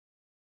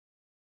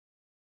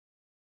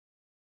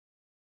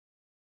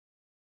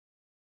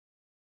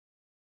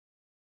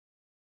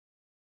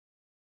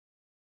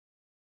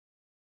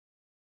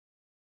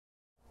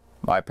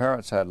My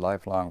parents had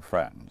lifelong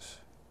friends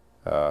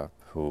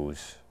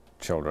whose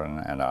children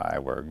and I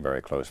were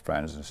very close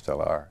friends and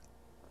still are.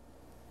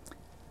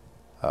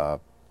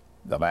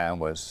 The man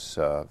was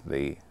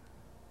the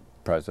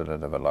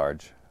president of a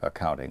large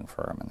accounting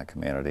firm in the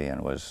community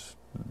and was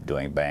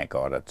doing bank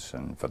audits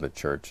and for the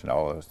church and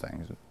all those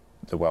things.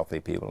 The wealthy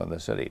people in the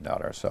city,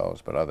 not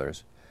ourselves but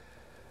others,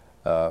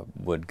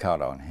 would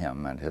count on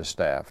him and his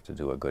staff to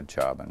do a good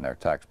job in their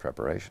tax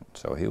preparation.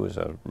 So he was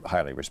a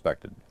highly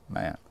respected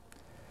man.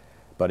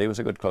 But he was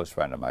a good close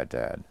friend of my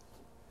dad.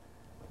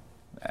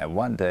 And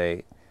one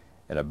day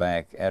in a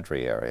bank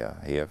entry area,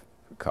 he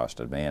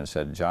accosted me and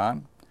said,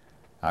 "John,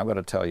 I'm going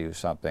to tell you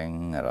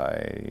something that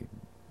I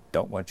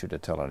don't want you to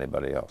tell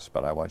anybody else,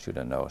 but I want you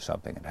to know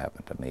something that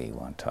happened to me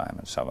one time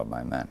and some of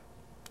my men."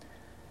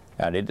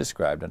 And he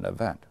described an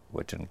event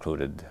which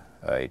included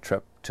a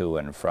trip to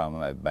and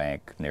from a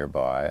bank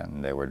nearby,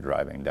 and they were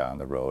driving down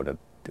the road.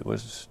 It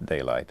was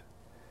daylight,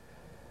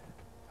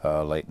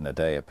 late in the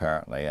day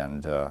apparently,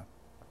 and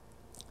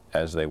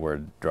as they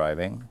were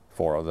driving,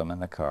 4 of them in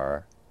the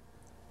car,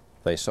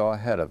 they saw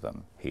ahead of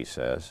them, he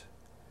says,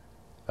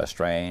 a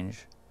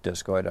strange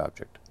discoid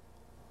object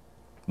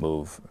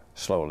move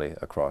slowly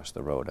across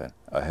the road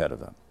ahead of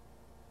them.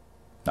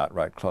 Not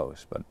right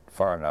close, but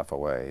far enough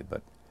away,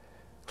 but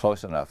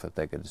close enough that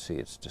they could see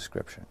its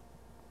description.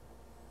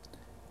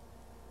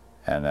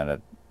 And then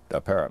it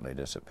apparently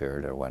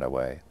disappeared or went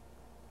away.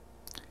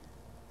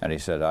 And he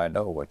said, "I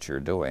know what you're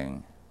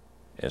doing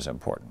is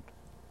important.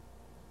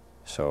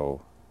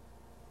 So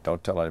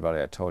don't tell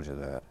anybody I told you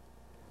that,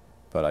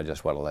 but I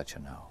just want to let you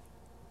know."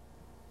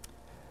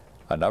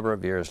 A number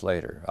of years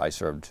later, I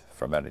served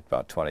for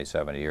about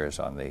 27 years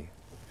on the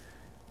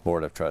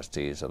Board of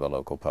Trustees of the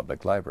local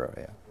public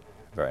library,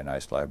 a very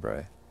nice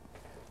library.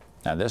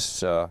 And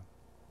this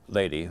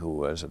lady, who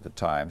was at the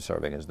time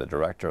serving as the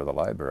director of the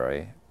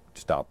library,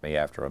 stopped me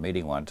after a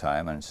meeting one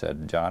time and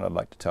said, "John, I'd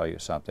like to tell you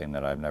something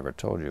that I've never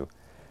told you."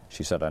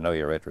 She said, "I know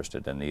you're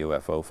interested in the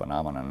UFO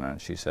phenomenon."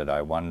 And she said,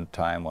 one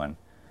time when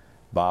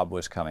Bob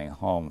was coming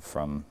home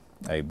from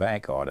a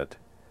bank audit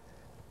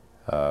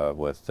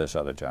with this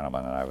other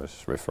gentleman that I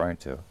was referring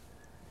to,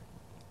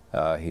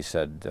 she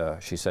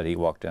said he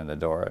walked in the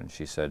door and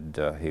she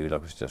said he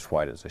looks just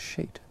white as a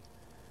sheet.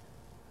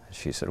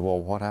 She said, "Well,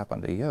 what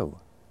happened to you?"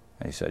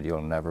 And he said,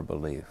 "You'll never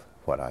believe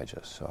what I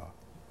just saw."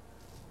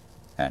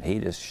 And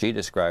she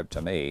described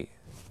to me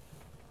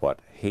what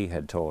he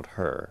had told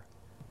her,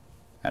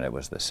 and it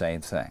was the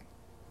same thing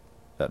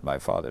that my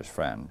father's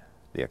friend,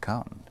 the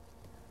accountant,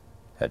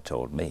 had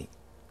told me.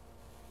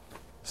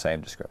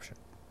 Same description.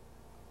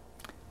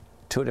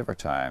 2 different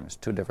times,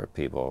 2 different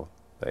people.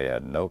 They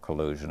had no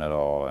collusion at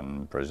all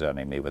in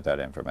presenting me with that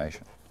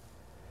information.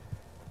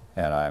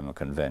 And I'm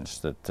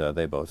convinced that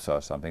they both saw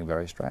something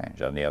very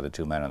strange. And the other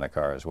 2 men in the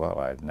car as well.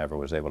 I never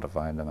was able to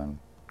find them and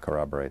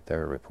corroborate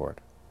their report.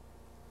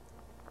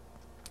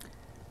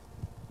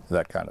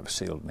 That kind of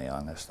sealed me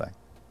on this thing.